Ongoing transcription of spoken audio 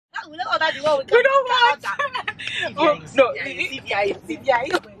We don't order the one we don't want. Oh, no, CVI.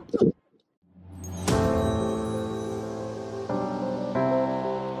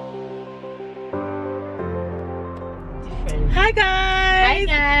 Hi guys.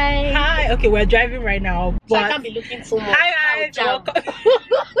 Hi. Okay, we're driving right now. So I can't be looking so much. Hi guys. Welcome.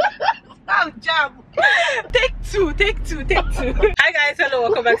 Jam. Take two. Hi guys, hello,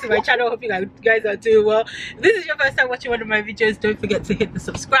 welcome back to my channel. Hope you guys are doing well. If this is your first time watching one of my videos, don't forget to hit the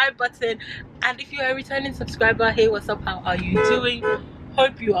subscribe button. And if you're a returning subscriber, hey, what's up? How are you doing?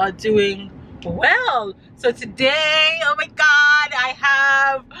 Hope you are doing well. So today, oh my god, I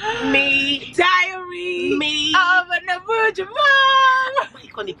have diary of an Abuja mom.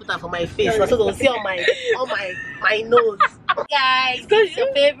 You can't put that for my face, so don't see on my nose. Guys, this is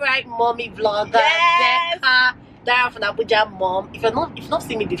your favorite mommy vlogger, Decca, Dara from Abuja mom. If you've not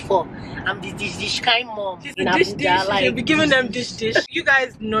seen me before, I'm the dish kind mom in Abuja. Like, you'll be giving them dish. You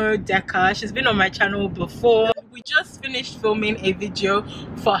guys know Decca. She's been on my channel before. We just finished filming a video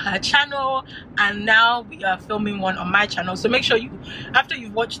for her channel, and now we are filming one on my channel. So make sure you, after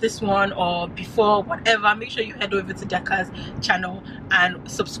you've watched this one or before, whatever, make sure you head over to Decca's channel and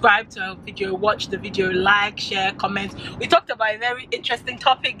subscribe to her video, watch the video, like, share, comment. We talked about a very interesting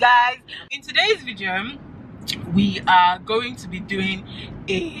topic, guys. In today's video, we are going to be doing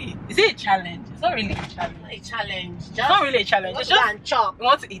is it a challenge? It's not really a challenge. It's not really a challenge. It's just we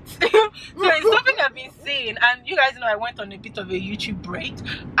want to eat. So it's something I've been seeing, and you guys know I went on a bit of a YouTube break,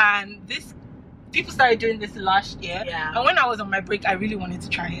 and people started doing this last year. Yeah. And when I was on my break, I really wanted to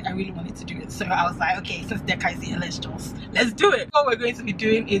try it. I really wanted to do it. So I was like, okay, since Decca is here, let's do it. What we're going to be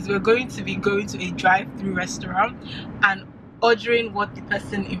doing is we're going to be going to a drive-through restaurant and ordering what the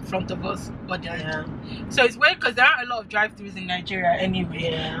person in front of us ordered. Yeah. So it's weird because there aren't a lot of drive-thrus in Nigeria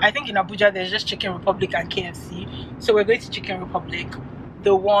anyway. Yeah. I think in Abuja there's just Chicken Republic and KFC. So we're going to Chicken Republic,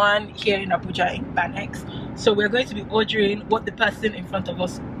 the one here in Abuja in Banex. So we're going to be ordering what the person in front of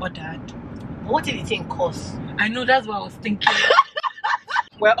us ordered. What did the thing cost? I know, that's what I was thinking.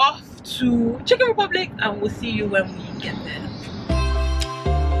 We're off to Chicken Republic and we'll see you when we get there.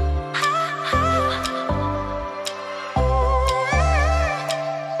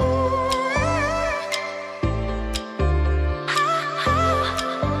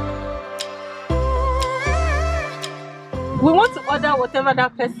 We want to order whatever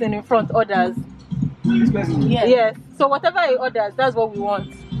that person in front orders. This person? Yes. So whatever he orders, that's what we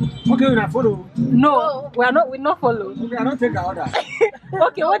want. Okay, we not follow. No, we not follow. Okay, I don't take the order.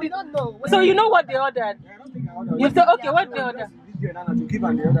 Okay, what we don't know. So you know what they ordered? Yeah, I don't take the order. You say, okay, what they order?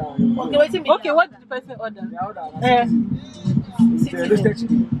 Okay, what did the person order? The order. Roasted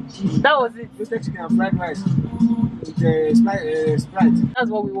chicken. That was it. Roasted chicken and fried rice. With Sprite.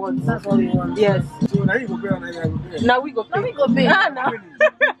 That's what we want. That's what we want. Yes. So now you go pay or now you go pay? Now we go pay. Now we go pay. Now.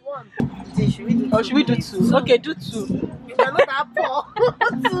 Should we do two? Okay, do two. We're not that poor.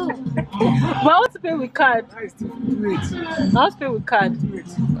 Two. But I want to pay with card. That is 2.8. I want to pay with card.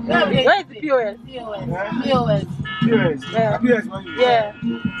 2.8. Where is the POS? POS. Yeah. POS. Yeah.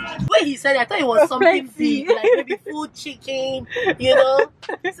 When he said, I thought it was something big, like maybe food, chicken, you know.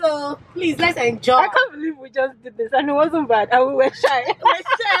 So please, let's enjoy. I can't believe we just did this and it wasn't bad and we were shy. I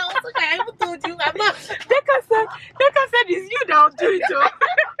even told you I'm not. Decca said it's you that will do it.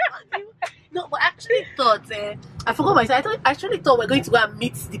 No, but I actually thought, I forgot myself. I actually thought we're going to go and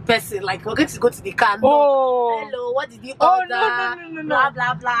meet the person. Like, we're going to go to the car. Oh. Hello, what did you order? No. Blah,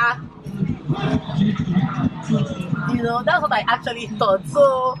 blah, blah. You know, that's what I actually thought.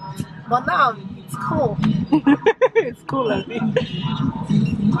 So, but now, it's cool. It's cool, I think.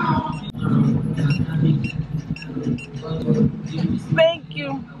 Thank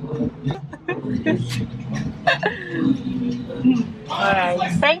you.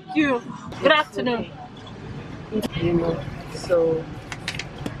 Alright, thank you. Good afternoon. You know, so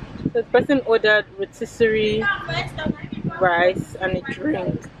the person ordered rotisserie, rice, and a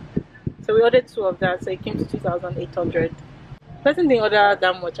drink. So we ordered two of that, so it came to 2,800. The person didn't order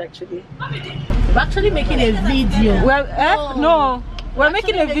that much actually. We're actually making a video. No. We're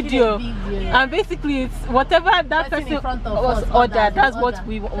making a video, and basically it's whatever that person was ordered, that's what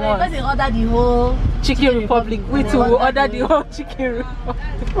we want. The person ordered the whole Chicken Republic. We too will order the whole Chicken Republic.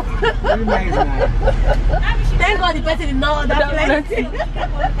 Thank God the person did not order plenty.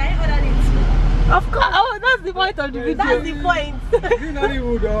 Of course. Oh, that's the point of the video. That's the point. Comment,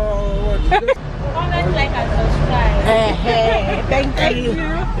 like, and subscribe. Thank you.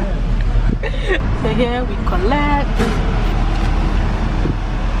 So here we collect.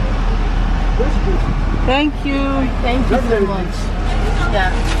 Thank you. Thank you so much.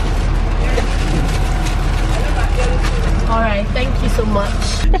 Yeah. Alright, thank you so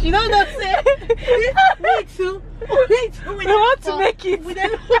much. She don't know say. Me too. We want to make it with a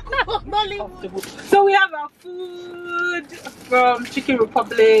comfortable. So we have our food from Chicken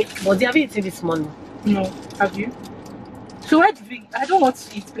Republic. But they haven't eaten this morning. No, have you? So why did we? I don't want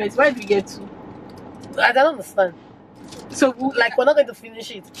to eat place. Why did we get to? I don't understand. So like we're not going to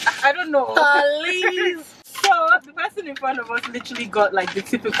finish it. I don't know. Please. So the person in front of us literally got like the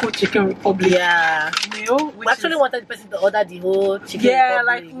typical Chicken Republic meal. We actually wanted the person to order the whole Chicken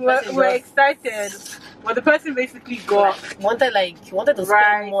Republic. Like we're excited. But the person basically got wanted to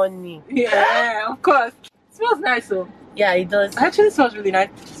spend money. Yeah, of course. It smells nice though. Yeah, it does. It actually smells really nice.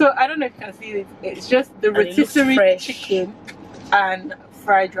 So I don't know if you can see it. It's just the rotisserie chicken and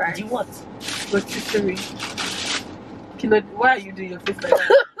fried rice. Do what? Rotisserie. Kilo, why are you doing your face like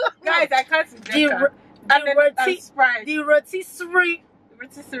that? Guys, I can't see the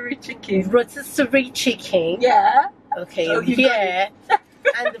rotisserie chicken. Rotisserie chicken. Yeah. Okay. Yeah.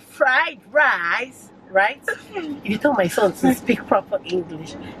 And the fried rice. Right? If you tell my son to speak proper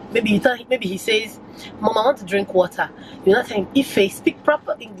English, maybe he says, "Mom, I want to drink water." You're not saying, "If I speak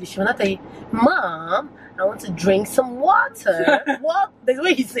proper English," you're not saying, "Mom, I want to drink some water." What? That's the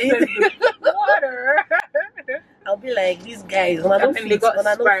way he says water. I'll be like, these guys, and they got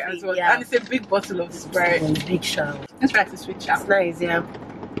Sprite as well. Yeah. And it's a big bottle of Sprite. Big shower. Let's try to switch out. It's nice, yeah.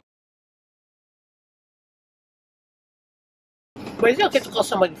 But is it okay to call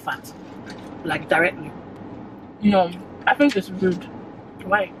somebody fat? Like directly? No, I think it's rude.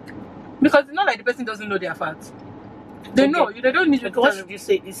 Why? Because it's not like the person doesn't know they're fat. They know. They don't need to tell what should you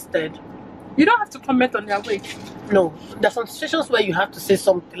say instead? You don't have to comment on their weight. No, there's some situations where you have to say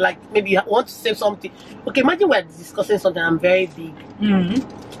something, like maybe you want to say something. Okay, imagine we're discussing something, I'm very big, and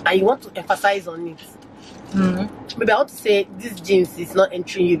you want to emphasize on it. Maybe I want to say this jeans is not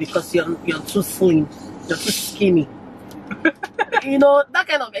entering you because you're too slim, you're too skinny. You know, that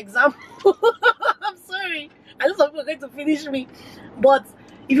kind of example. I'm sorry, I know some people are going to finish me, but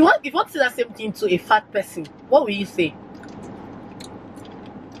if you want to say that same thing to a fat person, what will you say?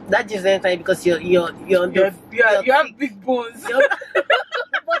 That just entering because you have big bones. Your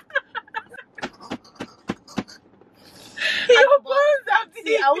bones are big.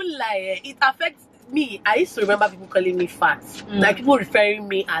 See, I won't lie. It affects me. I used to remember people calling me fat, like people referring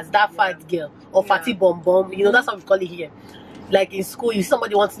me as that fat girl or fatty bum bum. You know, that's how we call it here. Like in school, if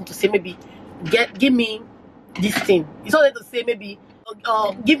somebody wants to say maybe, give me this thing. It's not to say maybe,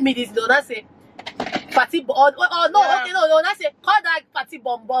 give me this. They'll not say fatty bum. No, not say call that fatty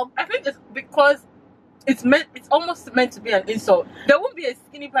bum bum. I think it's because it's almost meant to be an insult. There won't be a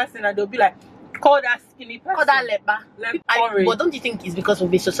skinny person and they'll be like, call that skinny person. Call that leper. But don't you think it's because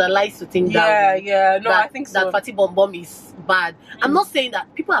we've been socialized to think that? Yeah. No, I think so. That fatty bum bum is bad. I'm not saying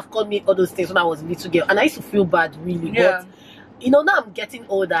that. People have called me all those things when I was a little girl, and I used to feel bad, really. Yeah. But you know, now I'm getting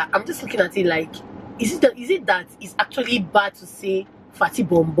older. I'm just looking at it like, is it that it's actually bad to say fatty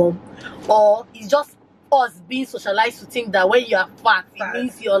bum bum, or it's just us being socialized to think that when you are fat, it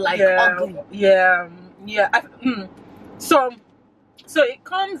means you're like ugly? Yeah. So it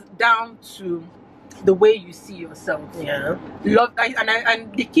comes down to the way you see yourself. Yeah.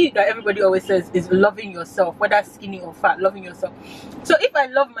 And the key that everybody always says is loving yourself, whether skinny or fat, loving yourself. So if I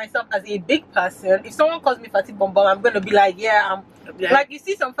love myself as a big person, if someone calls me fatty bum bum, I'm gonna be like, like you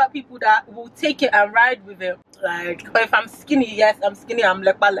see some fat people that will take it and ride with it. Like, but if I'm skinny, yes, I'm skinny, I'm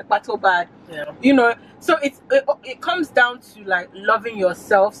lepa so bad. Yeah. You know, so it comes down to like loving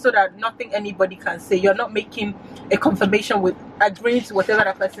yourself so that nothing anybody can say. You're not making a confirmation with agreeing to whatever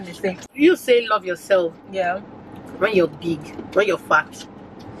that person is saying. You say love yourself. Yeah. When you're big, when you're fat,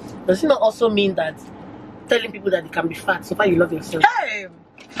 does it not also mean that telling people that they can be fat so far you love yourself? Hey!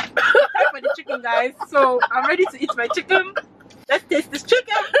 Time for the chicken, guys. So I'm ready to eat my chicken. Let's taste this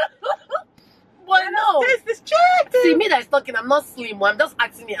chicken. But no. Taste this chicken. See, me that is talking, I'm not slim. I'm just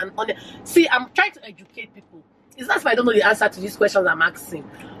asking it. See, I'm trying to educate people. It's not if I don't know the answer to these questions I'm asking.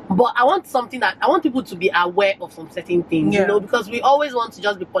 But I want something that I want people to be aware of some certain things, you know, because we always want to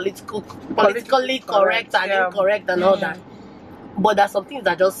just be politically correct and incorrect and all that. But there's some things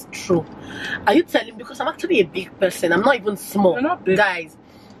that are just true. Are you telling, because I'm actually a big person, I'm not even small. You're not big. Guys,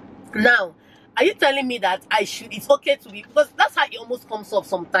 now, are you telling me that it's okay to be, because that's how it almost comes off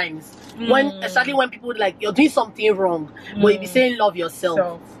sometimes, especially when people like, you're doing something wrong, but you be saying love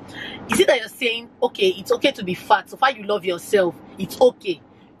yourself. Is it that you're saying, okay, it's okay to be fat, so far you love yourself, it's okay,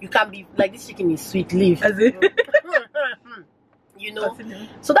 you can be like, this chicken is sweet, leave. You know,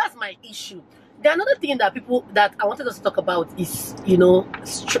 so that's my issue. The another thing that I wanted us to talk about is, you know,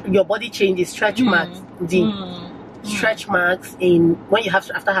 your body changes, stretch marks. Stretch marks in when you have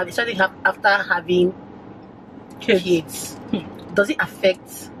after having kids. does it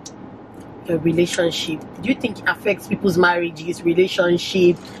affect your relationship? Do you think it affects people's marriages,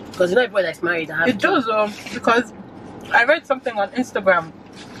 relationship? Because you know everybody that's married. It does, because I read something on Instagram,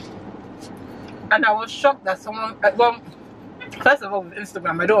 and I was shocked that someone. Well, first of all, with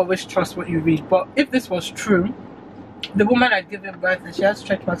Instagram, I don't always trust what you read. But if this was true, the woman had given birth and she had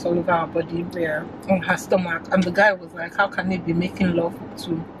stretch marks all over her body, on her stomach, and the guy was like, "How can he be making love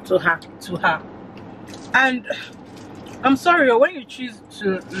to her?" And I'm sorry, when you choose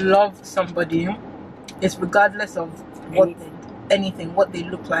to love somebody, it's regardless of anything, what they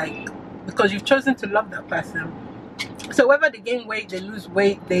look like, because you've chosen to love that person. So whether they gain weight, they lose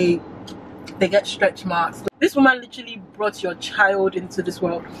weight, they get stretch marks. This woman literally brought your child into this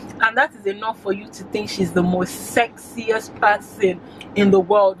world, and that is enough for you to think she's the most sexiest person in the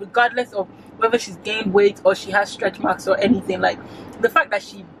world, regardless of whether she's gained weight or she has stretch marks or anything. Like, the fact that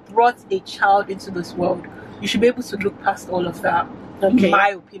she brought a child into this world, you should be able to look past all of that, in my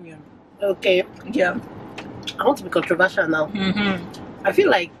opinion. Okay. Yeah. I want to be controversial now. I feel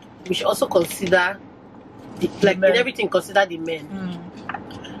like we should also consider, in everything, consider the men.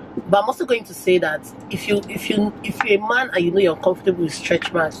 But I'm also going to say that if you're a man and you know you're uncomfortable with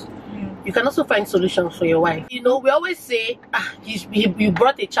stretch marks, you can also find solutions for your wife. You know, we always say, you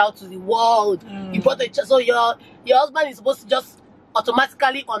brought a child to the world. You brought a child, so your husband is supposed to just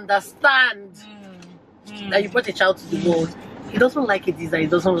automatically understand that you brought a child to the world. He doesn't like it, he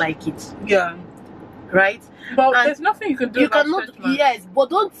doesn't like it. Yeah. Right? But there's nothing you can do. You cannot, yes, but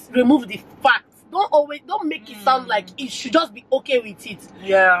don't remove the fact. Don't make it sound like it should just be okay with it.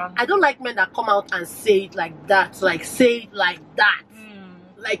 Yeah. I don't like men that come out and say it like that. Like,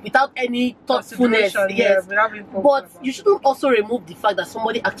 without any thoughtfulness. Yes. But you shouldn't also remove the fact that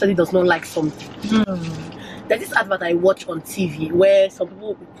somebody actually does not like something. There's this advert I watch on TV where some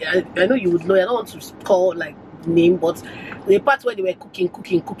people, I know you would know, I don't want to call like name, but the part where they were cooking,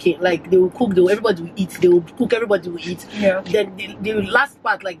 like they will cook, everybody will eat, they will cook, everybody will eat. Yeah. Then the last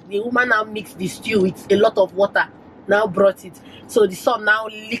part, like the woman now mixed the stew with a lot of water, now brought it. So the son now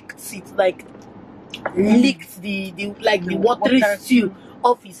licked it, like licked the watery stew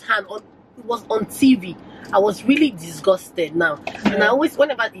off his hand. It was on TV. I was really disgusted now. And I always,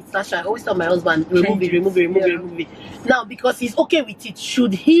 whenever it's Sasha, I always tell my husband, remove it. Now, because he's okay with it,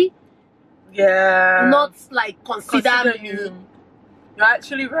 should he not like consider me? You're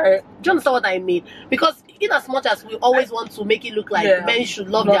actually right. Do you understand what I mean? Because in as much as we always want to make it look like men should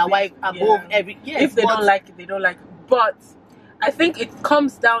love their wife above everything. If they don't like it, they don't like it. But I think it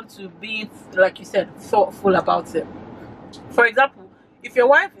comes down to being, like you said, thoughtful about it. For example, if your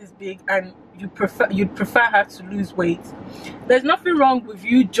wife is big and you'd prefer her to lose weight, there's nothing wrong with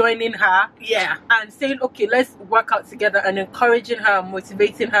you joining her and saying, okay, let's work out together, and encouraging her,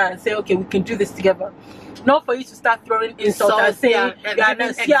 motivating her, and say, okay, we can do this together. Not for you to start throwing insults and saying,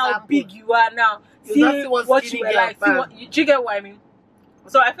 see how big you are now, see what you were like, do you get what I mean?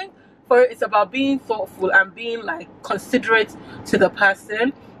 So I think it's about being thoughtful and being like considerate to the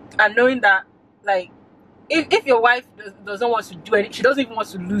person, and knowing that, like, if your wife doesn't want to do anything, she doesn't even want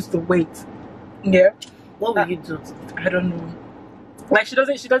to lose the weight, what will you do? I don't know. Like, she's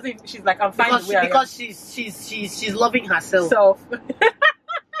like, I'm fine with where because she's loving herself. But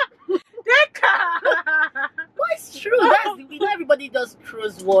it's true. Everybody does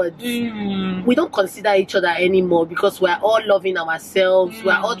close words. We don't consider each other anymore because we're all loving ourselves.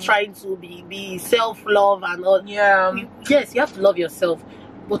 We're all trying to be self-love and all. Yes, you have to love yourself,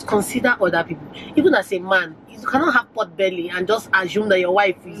 but consider other people. Even as a man, you cannot have pot belly and just assume that your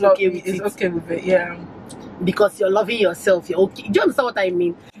wife is okay with it. Okay with it, because you're loving yourself. You're okay. Do you understand what I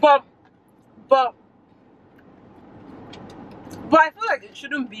mean? But I feel like it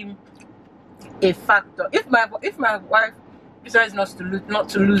shouldn't be a factor. If my wife decides not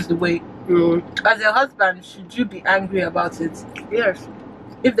to lose the weight, as a husband, should you be angry about it? Yes.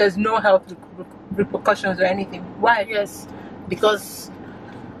 If there's no health repercussions or anything, why? Yes, because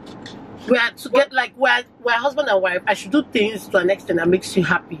we're husband and wife. I should do things to an extent that makes you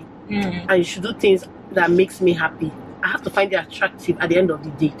happy, and you should do things that makes me happy. I have to find it attractive at the end of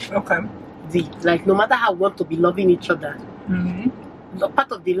the day. Okay. Like, no matter how we want to be loving each other,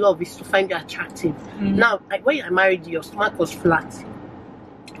 part of the love is to find it attractive. Now, like, when I married you, your stomach was flat.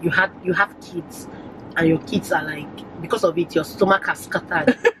 You have kids, and your kids are like, because of it, your stomach has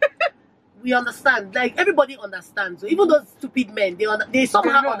scattered. We understand, like, everybody understands. So even those stupid men, they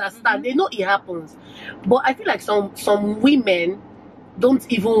somehow understand. They know it happens. But I feel like some women don't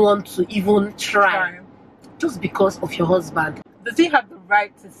even want to even try just because of your husband. Does he have the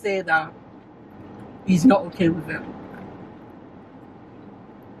right to say that he's not okay with it?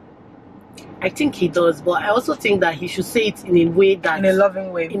 I think he does, but I also think that he should say it in a way that In a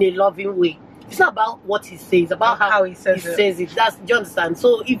loving way. In a loving way. It's not about what he says, it's about how he says it. That's, do you understand?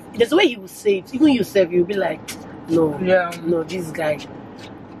 So if there's a way he will say it, even yourself, you'll be like, no, no, this guy.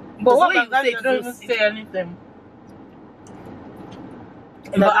 But what about that? They don't even say anything.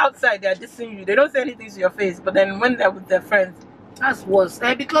 But outside, they're dissing you. They don't say anything to your face. But then when they're with their friends, that's worse.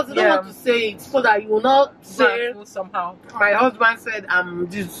 Because they don't want to say it so that you will not say somehow. My husband said I'm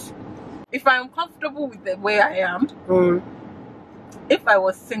this. If I'm comfortable with the way I am, if I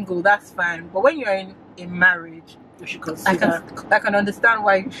was single, that's fine. But when you're in a marriage, you should consider. I can understand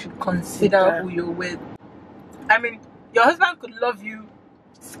why you should consider who you're with. I mean, your husband could love you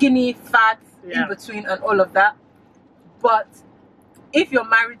skinny, fat, in between, and all of that. But if you're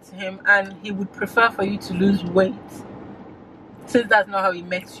married to him and he would prefer for you to lose weight, since that's not how he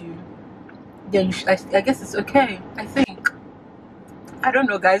met you, then you should, I guess it's okay. I think. I don't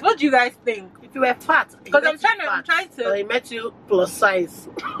know, guys. What do you guys think? If you were fat, because I'm trying to. Or he met you plus size.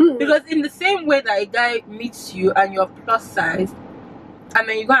 Because in the same way that a guy meets you and you're plus size, and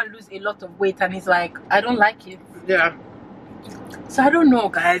then you go and lose a lot of weight, and he's like, I don't like it. Yeah. So I don't know,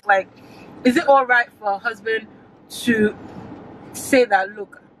 guys. Like, is it all right for a husband to say that,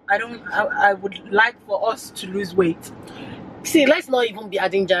 look, I would like for us to lose weight? See, let's not even be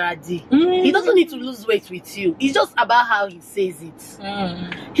adding Jaradi. He doesn't need to lose weight with you. It's just about how he says it.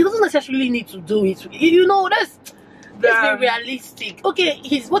 He doesn't necessarily need to do it. You know, let's be realistic. Okay,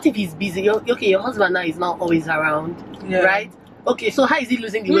 what if he's busy? Okay, your husband now is not always around, right? Okay, so how is he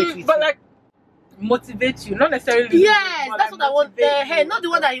losing the weight with you? But like, motivate you, not necessarily. Yes, that's what I want. Hey, not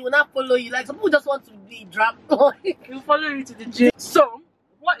the one that he will not follow you. Like some people just want to be dropped. He'll follow you to the gym. So,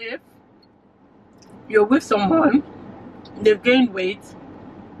 what if you're with someone, they've gained weight,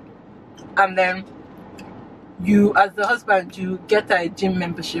 and then you, as the husband, you get a gym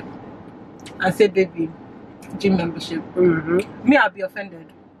membership and say, baby, gym membership. Me, I'll be offended.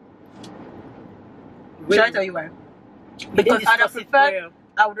 Really? Should I tell you why? Because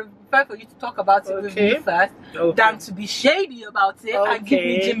I would have preferred for you to talk about it with me first than to be shady about it and give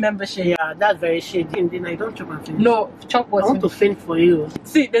me gym membership. Yeah, that's very shady. And then I don't chop and finish. No, chop what? I want to faint for you.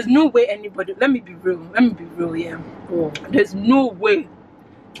 See, there's no way anybody, let me be real, there's no way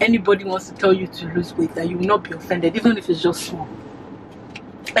anybody wants to tell you to lose weight that you will not be offended, even if it's just small.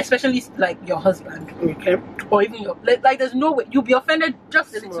 Especially like your husband. Or even your, like there's no way, you'll be offended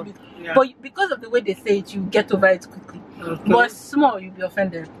just a little bit. But because of the way they say it, you get over it quickly. But small, you'll be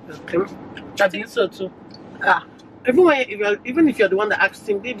offended. I think so too. Even if you're the one that asks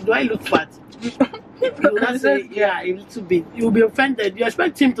him, baby, do I look fat? You will not say, yeah, a little bit. You'll be offended. You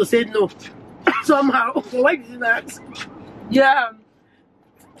expect him to say no somehow. Why did you not ask? Yeah.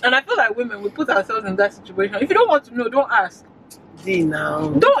 And I feel like women, we put ourselves in that situation. If you don't want to know, don't ask. Now.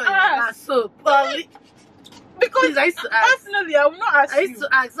 Don't ask. So probably. Because I used to ask. Personally, I will not ask you. I used to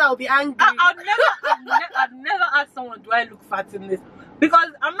ask, so I'll be angry. I'd never ask someone, do I look fat in this? Because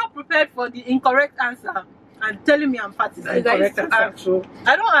I'm not prepared for the incorrect answer. And telling me I'm fat is the incorrect answer.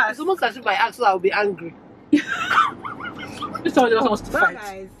 I don't ask. It's almost as if I ask, so I'll be angry. This one just wants to fight.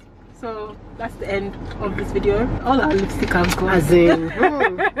 Guys. So that's the end of this video. All our lipstick has gone. As in,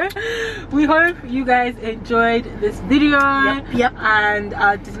 we hope you guys enjoyed this video. Yep. And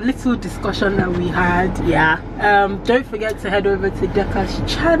our little discussion that we had. Don't forget to head over to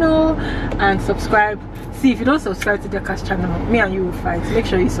Deka's channel and subscribe. See, if you don't subscribe to Deka's channel, me and you will fight. Make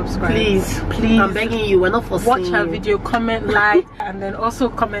sure you subscribe. Please. I'm begging you. We're not forcing you. Watch her video, comment, like, and then also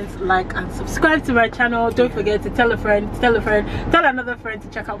comment, like, and subscribe to my channel. Don't forget to tell a friend, tell another friend to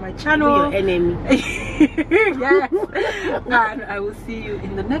check out my channel. Your enemy. Yes. And I will see you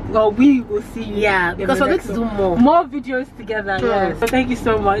in the next, or we will see you. Yeah, because we're going to do more videos together. Yes. So thank you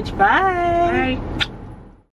so much. Bye.